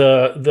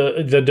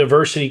the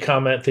diversity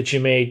comment that you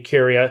made,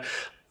 Carrie.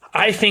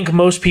 I think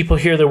most people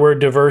hear the word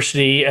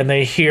diversity and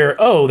they hear,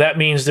 oh, that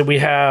means that we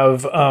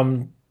have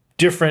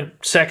different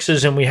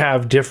sexes and we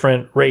have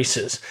different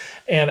races.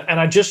 And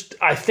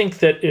I think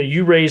that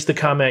you raised the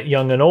comment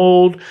young and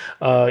old.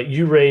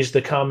 You raised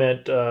the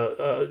comment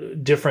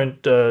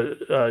different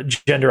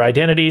gender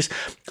identities.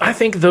 I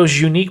think those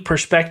unique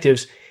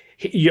perspectives.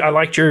 I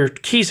liked your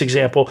Keys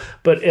example,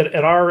 but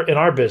in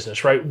our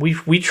business, right?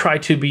 We try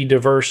to be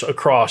diverse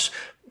across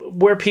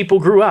where people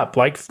grew up,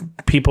 like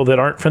people that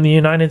aren't from the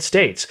United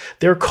States.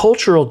 Their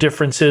cultural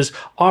differences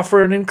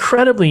offer an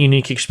incredibly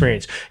unique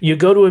experience. You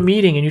go to a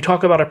meeting and you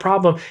talk about a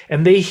problem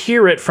and they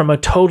hear it from a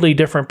totally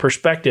different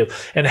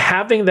perspective. And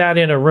having that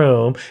in a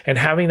room and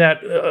having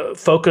that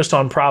focused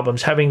on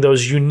problems, having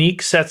those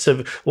unique sets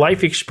of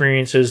life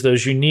experiences,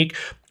 those unique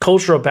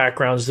cultural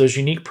backgrounds, those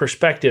unique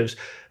perspectives,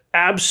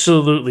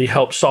 absolutely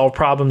help solve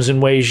problems in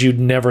ways you'd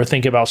never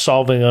think about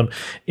solving them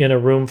in a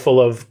room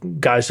full of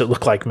guys that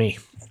look like me.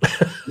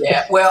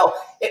 Yeah, well,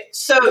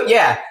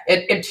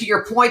 and to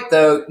your point,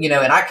 though, and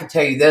I can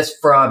tell you this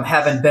from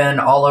having been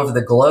all over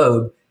the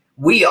globe,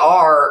 we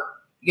are,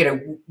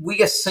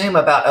 we assume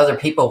about other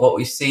people what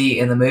we see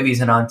in the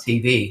movies and on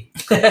TV.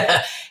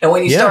 And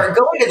when you start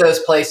going to those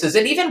places,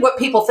 and even what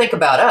people think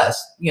about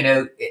us,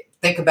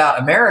 think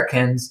about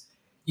Americans,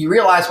 you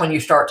realize when you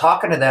start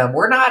talking to them,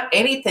 we're not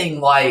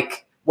anything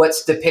like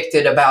what's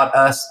depicted about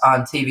us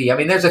on TV. I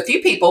mean, there's a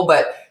few people,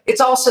 but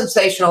it's all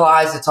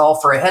sensationalized. It's all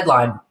for a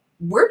headline.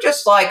 We're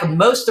just like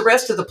most of the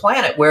rest of the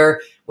planet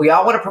where we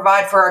all want to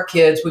provide for our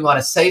kids. We want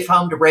a safe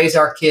home to raise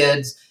our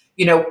kids.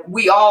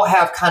 We all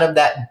have kind of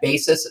that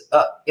basis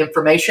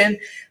information.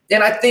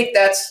 And I think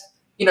that's,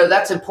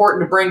 that's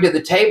important to bring to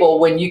the table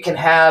when you can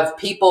have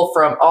people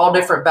from all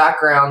different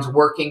backgrounds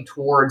working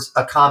towards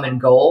a common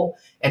goal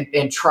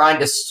and trying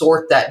to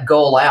sort that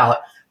goal out.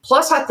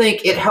 Plus, I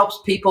think it helps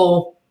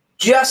people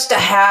just to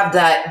have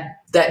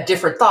that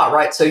different thought,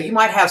 right? So you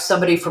might have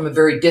somebody from a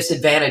very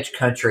disadvantaged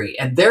country,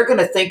 and they're going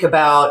to think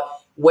about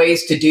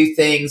ways to do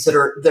things that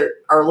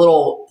are a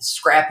little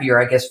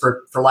scrappier, I guess,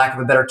 for lack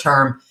of a better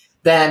term,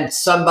 than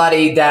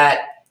somebody that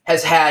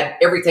has had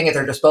everything at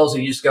their disposal.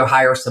 You just go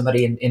hire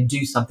somebody and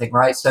do something,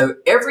 right? So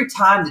every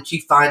time that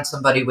you find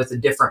somebody with a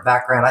different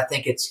background, I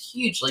think it's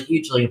hugely,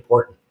 hugely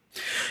important.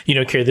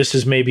 Carrie, this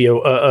is maybe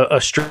a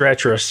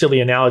stretch or a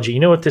silly analogy. You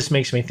know what this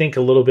makes me think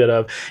a little bit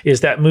of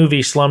is that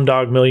movie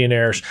Slumdog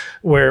Millionaires,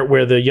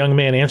 where the young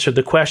man answered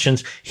the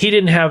questions. He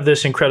didn't have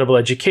this incredible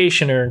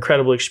education or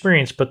incredible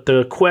experience, but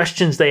the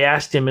questions they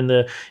asked him in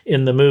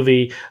the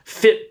movie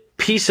fit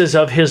pieces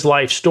of his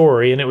life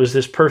story, and it was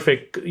this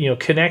perfect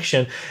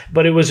connection,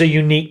 but it was a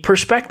unique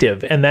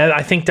perspective. And that,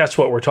 I think that's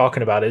what we're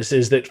talking about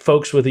is that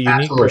folks with a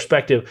unique Absolutely.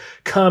 perspective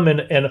come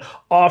and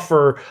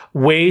offer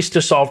ways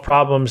to solve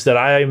problems that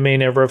I may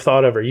never have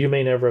thought of or you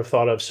may never have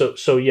thought of.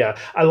 So yeah,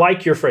 I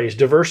like your phrase.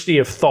 Diversity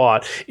of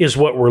thought is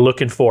what we're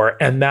looking for,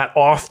 and that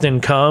often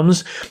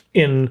comes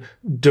in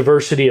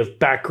diversity of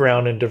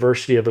background and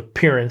diversity of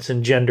appearance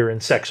and gender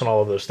and sex and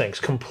all of those things.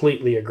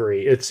 Completely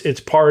agree. It's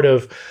part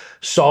of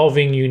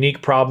solving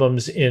unique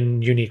problems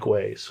in unique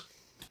ways.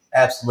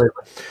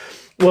 Absolutely.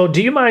 Well, do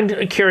you mind,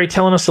 Carrie,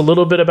 telling us a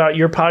little bit about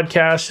your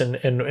podcast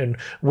and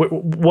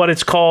what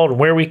it's called, and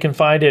where we can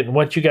find it, and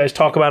what you guys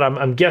talk about?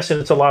 I'm guessing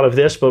it's a lot of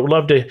this, but would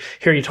love to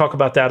hear you talk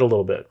about that a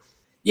little bit.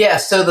 Yeah,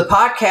 so the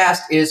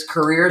podcast is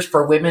Careers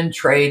for Women,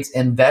 Trades,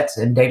 and Vets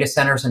in Data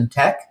Centers and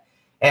Tech.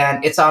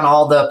 And it's on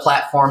all the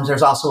platforms.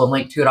 There's also a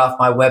link to it off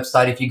my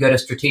website. If you go to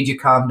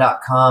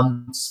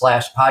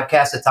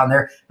StrategITcom.com/podcast, it's on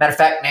there. Matter of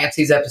fact,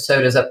 Nancy's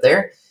episode is up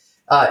there.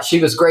 She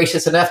was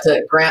gracious enough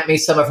to grant me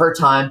some of her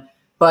time.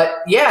 But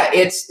yeah,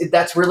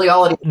 that's really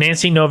all it is.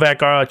 Nancy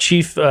Novak, our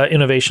Chief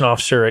Innovation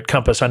Officer at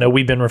Compass. I know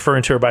we've been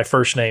referring to her by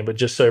first name, but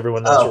just so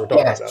everyone knows what we're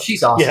talking about.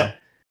 She's awesome. Yeah.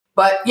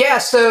 But yeah,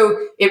 so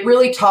it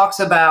really talks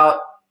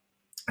about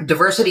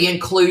diversity,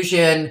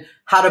 inclusion,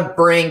 how to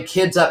bring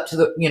kids up to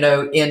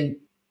the,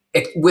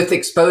 with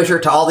exposure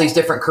to all these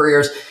different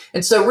careers.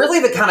 And so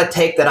really the kind of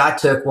take that I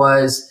took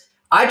was,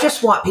 I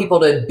just want people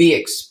to be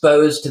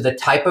exposed to the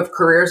type of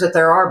careers that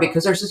there are,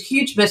 because there's this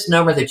huge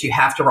misnomer that you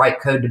have to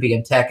write code to be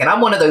in tech. And I'm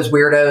one of those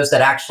weirdos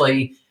that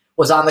actually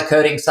was on the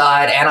coding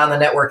side and on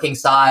the networking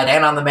side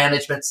and on the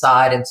management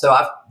side. And so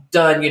I've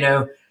done,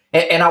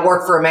 and I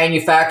work for a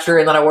manufacturer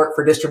and then I work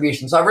for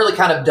distribution. So I've really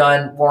kind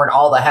of worn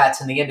all the hats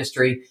in the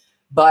industry.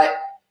 But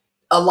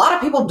a lot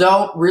of people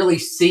don't really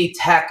see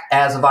tech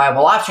as a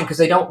viable option because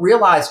they don't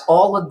realize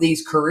all of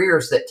these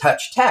careers that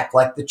touch tech,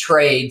 like the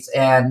trades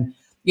and,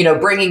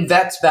 bringing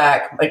vets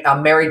back.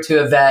 I'm married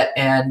to a vet,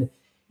 and,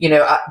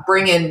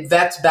 bringing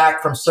vets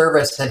back from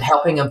service and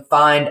helping them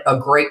find a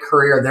great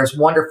career. There's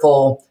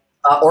wonderful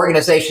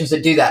organizations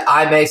that do that.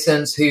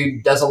 iMasons,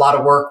 who does a lot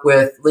of work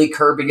with Lee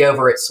Kirby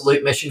over at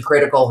Salute Mission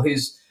Critical,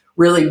 who's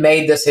really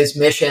made this his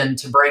mission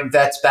to bring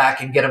vets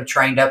back and get them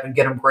trained up and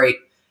get them great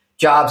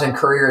jobs and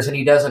careers, and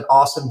he does an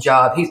awesome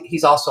job.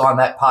 He's also on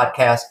that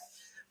podcast.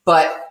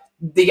 But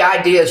the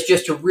idea is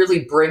just to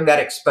really bring that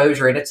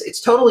exposure, and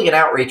it's totally an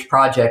outreach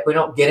project. We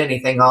don't get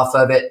anything off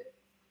of it.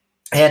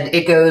 And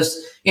it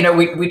goes,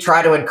 we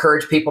try to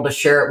encourage people to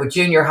share it with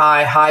junior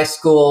high, high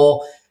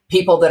school,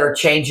 people that are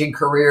changing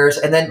careers.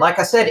 And then, like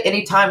I said,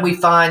 anytime we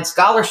find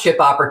scholarship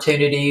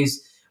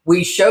opportunities,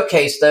 we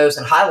showcase those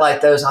and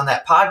highlight those on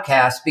that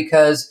podcast,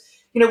 because,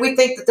 we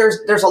think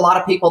that there's a lot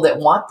of people that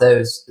want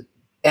those.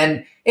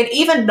 And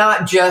even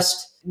not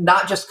just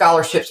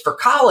scholarships for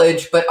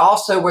college, but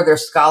also where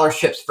there's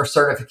scholarships for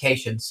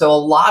certification. So a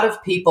lot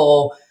of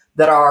people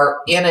that are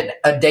in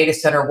a data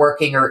center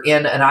working or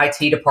in an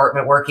IT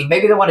department working,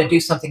 maybe they want to do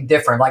something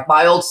different. Like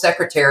my old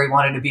secretary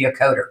wanted to be a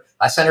coder.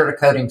 I sent her to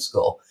coding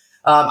school.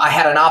 I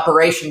had an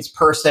operations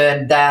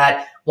person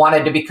that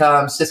wanted to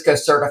become Cisco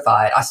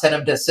certified. I sent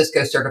him to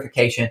Cisco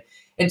certification.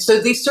 And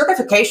so these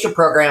certification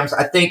programs,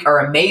 I think,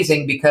 are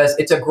amazing because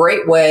it's a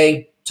great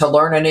way to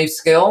learn a new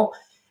skill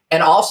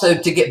and also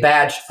to get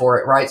badged for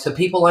it, right? So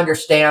people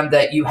understand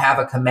that you have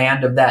a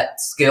command of that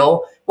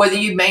skill. Whether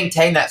you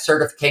maintain that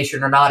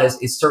certification or not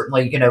is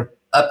certainly,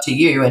 up to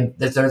you, and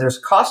there's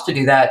cost to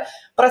do that.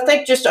 But I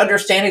think just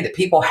understanding that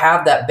people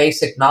have that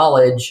basic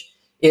knowledge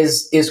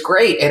is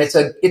great, and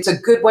it's a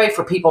good way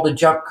for people to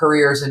jump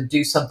careers and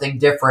do something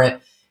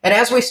different. And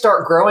as we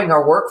start growing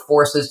our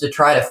workforces to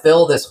try to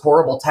fill this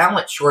horrible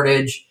talent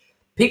shortage,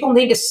 people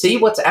need to see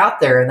what's out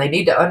there, and they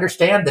need to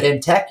understand that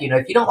in tech,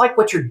 if you don't like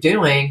what you're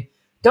doing,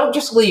 don't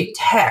just leave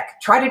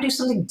tech. Try to do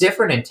something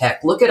different in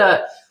tech. Look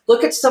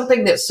at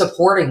something that's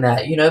supporting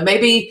that.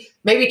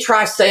 Maybe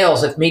try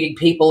sales if meeting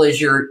people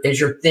is your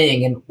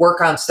thing, and work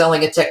on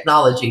selling a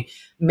technology.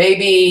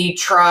 Maybe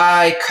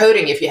try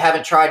coding if you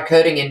haven't tried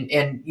coding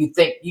and you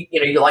think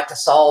you like to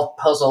solve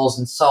puzzles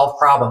and solve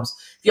problems.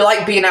 you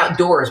like being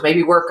outdoors,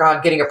 maybe work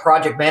on getting a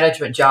project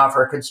management job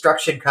for a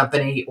construction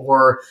company,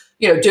 or,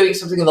 doing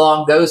something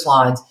along those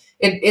lines,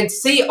 and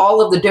see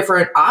all of the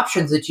different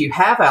options that you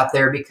have out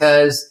there,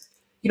 because,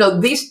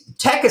 these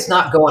tech is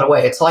not going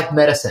away. It's like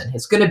medicine.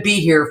 It's going to be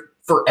here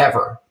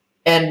forever.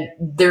 And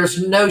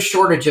there's no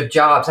shortage of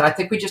jobs. And I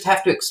think we just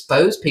have to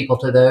expose people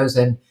to those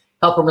and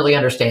help them really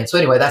understand. So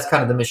anyway, that's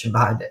kind of the mission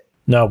behind it.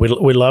 No, we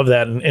love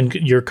that. And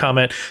your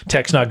comment,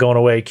 tech's not going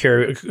away,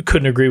 Carrie,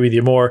 couldn't agree with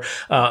you more.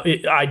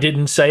 I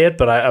didn't say it,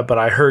 but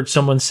I heard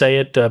someone say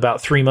it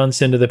about 3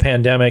 months into the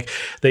pandemic.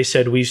 They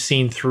said, we've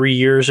seen 3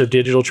 years of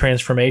digital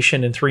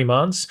transformation in 3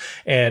 months.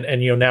 And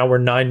now we're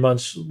 9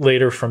 months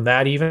later from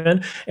that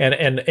even.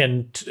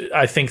 And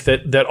I think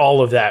that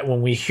all of that,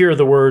 when we hear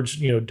the words,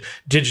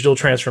 digital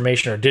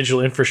transformation or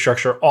digital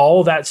infrastructure,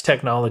 all that's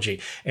technology,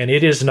 and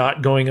it is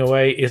not going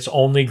away. It's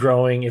only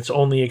growing. It's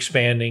only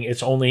expanding.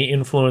 It's only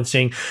influencing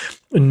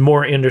in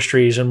more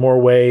industries and more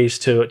ways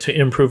to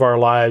improve our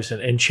lives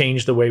and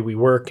change the way we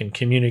work and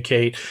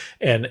communicate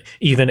and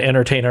even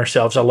entertain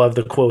ourselves. I love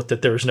the quote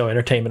that there was no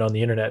entertainment on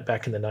the internet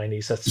back in the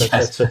 90s.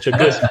 That's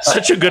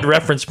such a good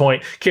reference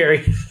point,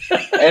 Carrie.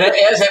 And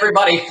as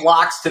everybody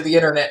flocks to the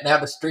internet now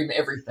to stream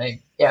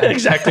everything. Yeah,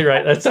 exactly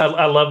right.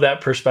 I love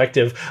that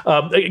perspective.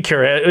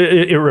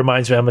 Carrie, it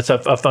reminds me, it's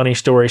a funny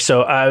story.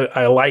 So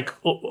I like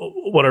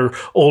what are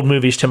old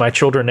movies to my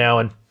children now,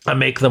 and I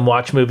make them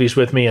watch movies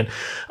with me. And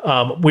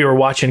we were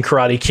watching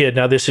Karate Kid.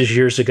 Now, this is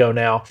years ago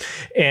now.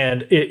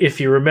 And if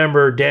you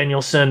remember,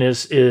 Danielson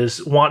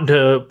is wanting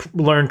to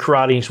learn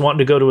karate. He's wanting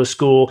to go to a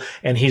school.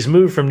 And he's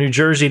moved from New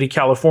Jersey to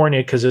California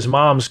because his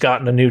mom's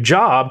gotten a new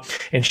job.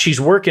 And she's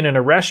working in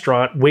a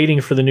restaurant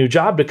waiting for the new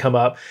job to come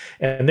up.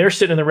 And they're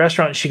sitting in the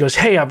restaurant. And she goes,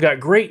 "Hey, I've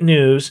got great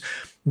news.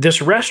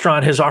 This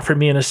restaurant has offered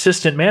me an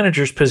assistant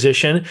manager's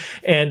position."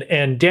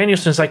 And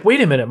Danielson's like,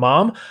 "Wait a minute,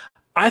 Mom.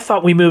 I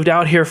thought we moved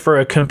out here for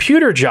a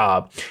computer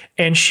job."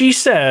 And she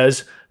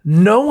says,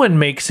 "No one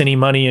makes any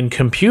money in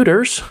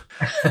computers."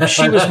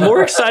 She was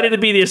more excited to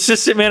be the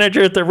assistant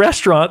manager at the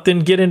restaurant than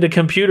get into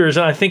computers.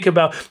 And I think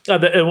about,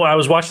 when I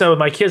was watching that with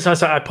my kids,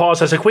 and I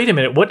paused. I was like, wait a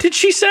minute, what did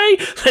she say?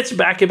 Let's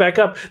back it back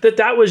up.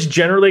 That was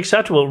generally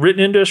acceptable,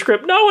 written into a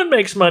script. No one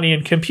makes money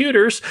in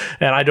computers.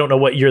 And I don't know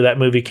what year that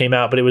movie came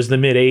out, but it was the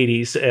mid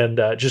 80s.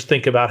 And just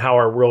think about how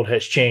our world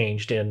has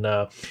changed in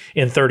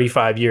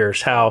 35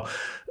 years, how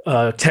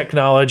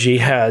technology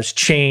has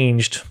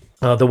changed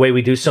the way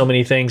we do so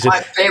many things. My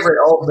favorite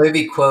old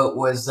movie quote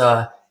was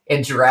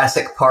in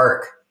Jurassic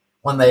Park,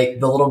 when the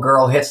little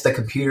girl hits the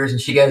computers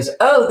and she goes,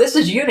 "Oh, this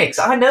is Unix.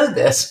 I know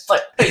this."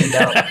 But you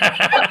don't.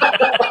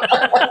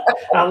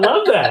 I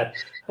love that.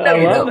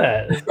 I love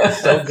that.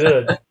 That's so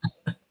good.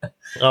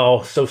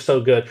 Oh, so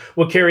good.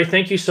 Well, Carrie,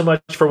 thank you so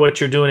much for what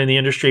you're doing in the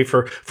industry,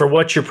 for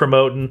what you're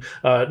promoting.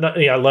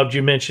 I loved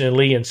you mentioning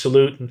Lee and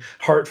Salute and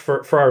Heart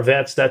for our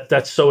vets.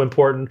 That's so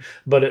important.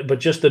 But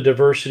just the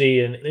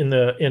diversity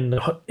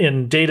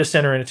in data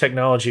center and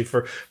technology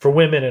for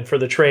women and for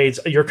the trades.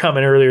 Your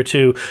comment earlier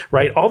too,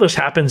 right? All this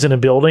happens in a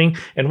building,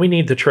 and we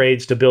need the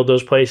trades to build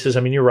those places.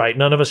 I mean, you're right.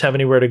 None of us have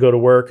anywhere to go to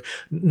work.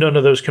 None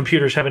of those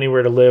computers have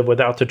anywhere to live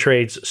without the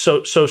trades.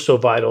 So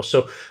vital.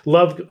 So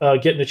love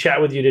getting to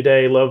chat with you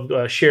today. Love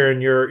sharing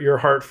your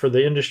heart for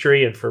the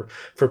industry and for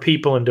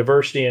people and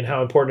diversity and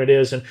how important it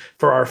is. And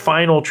for our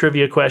final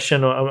trivia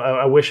question,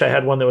 I wish I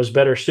had one that was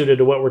better suited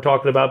to what we're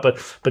talking about,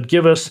 but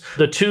give us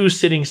the 2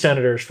 sitting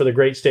senators for the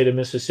great state of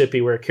Mississippi,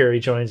 where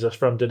Carrie joins us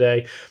from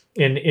today,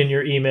 in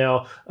your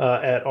email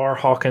at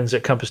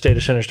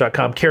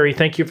rhawkins@compassdatacenters.com. Carrie,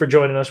 thank you for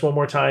joining us one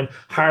more time.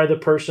 Hire the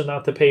person,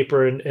 not the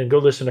paper, and go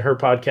listen to her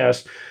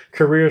podcast,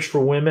 Careers for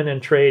Women in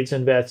Trades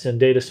and Vets in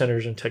Data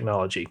Centers and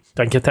Technology.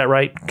 Did I get that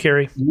right,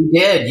 Carrie?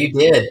 You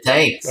did.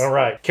 Thanks. All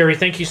right. Carrie,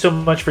 thank you so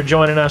much for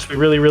joining us. We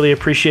really, really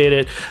appreciate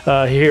it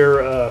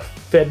here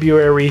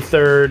February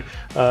 3rd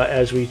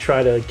as we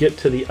try to get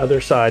to the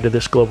other side of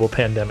this global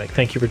pandemic.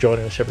 Thank you for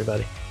joining us,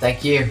 everybody.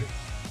 Thank you.